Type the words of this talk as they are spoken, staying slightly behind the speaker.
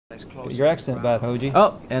Your accent bad, Hoji.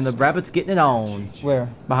 Oh, and the rabbit's getting it on. Where?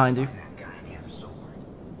 Behind you.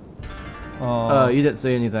 You didn't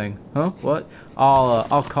say anything. Huh? What?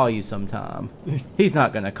 I'll call you sometime. He's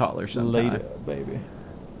not gonna call her sometime. Later, baby.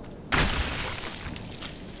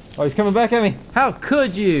 Oh, he's coming back at me. How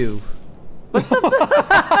could you? What the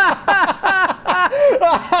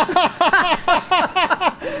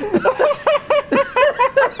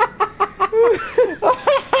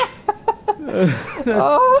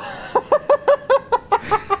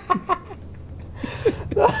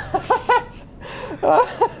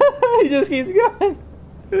He just keeps going.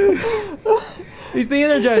 He's the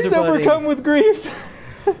Energizer He's Bunny. overcome with grief.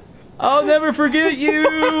 I'll never forget you.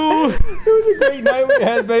 It was a great night we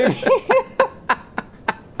had, baby.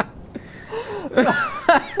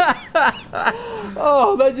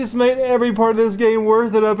 Oh, that just made every part of this game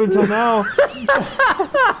worth it up until now.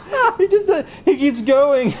 He keeps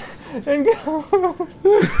going and going.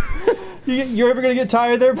 You're ever gonna get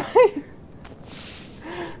tired there, buddy?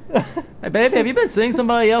 Hey, baby, have you been seeing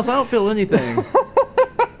somebody else? I don't feel anything.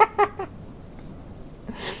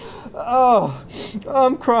 Oh,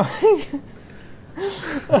 I'm crying.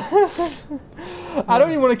 I don't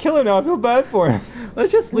even want to kill him now. I feel bad for him.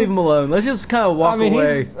 Let's just leave him alone. Let's just kind of walk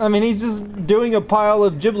away. He's just doing a pile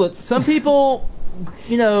of giblets. Some people,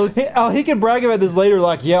 you know... He can brag about this later,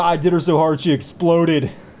 like, yeah, I did her so hard she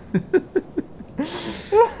exploded.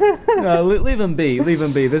 No, leave him be. Leave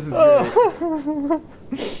him be. This is great.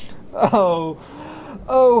 Oh,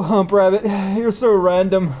 Hump Rabbit, you're so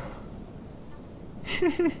random.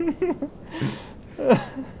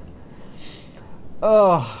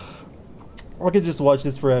 Oh, I could just watch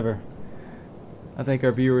this forever. I think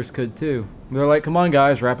our viewers could too. They're like, come on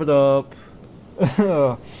guys, wrap it up.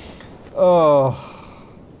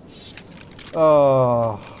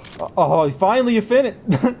 Finally you fin it.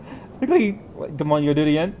 Look like come on, you gonna do it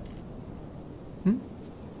again?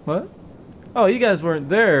 What? Oh, you guys weren't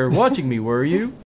there watching me, were you?